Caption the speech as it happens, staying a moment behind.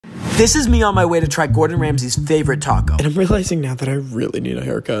This is me on my way to try Gordon Ramsay's favorite taco. And I'm realizing now that I really need a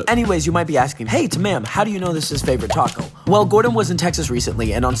haircut. Anyways, you might be asking, hey, tammam, how do you know this is his favorite taco? Well, Gordon was in Texas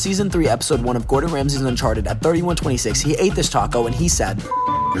recently, and on season 3, episode 1 of Gordon Ramsay's Uncharted at 31:26, he ate this taco and he said,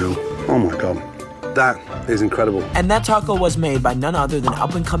 Bill, oh my God. That is incredible. And that taco was made by none other than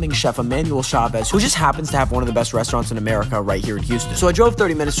up-and-coming chef Emmanuel Chavez, who just happens to have one of the best restaurants in America right here in Houston. So I drove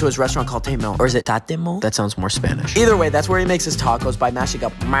 30 minutes to his restaurant called Tammam, or is it Tatemo? That sounds more Spanish. Either way, that's where he makes his tacos by mashing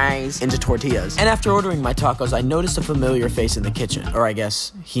up maize into tortillas. And after ordering my tacos, I noticed a familiar face in the kitchen, or I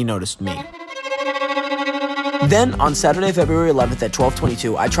guess he noticed me. Then, on Saturday, February 11th at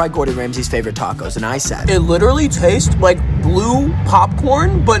 12:22, I tried Gordon Ramsay's favorite tacos, and I said, it literally tastes like blue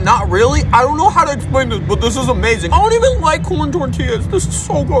popcorn, but not really. I don't know how to explain this, but this is amazing. I don't even like corn tortillas. This is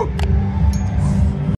so good.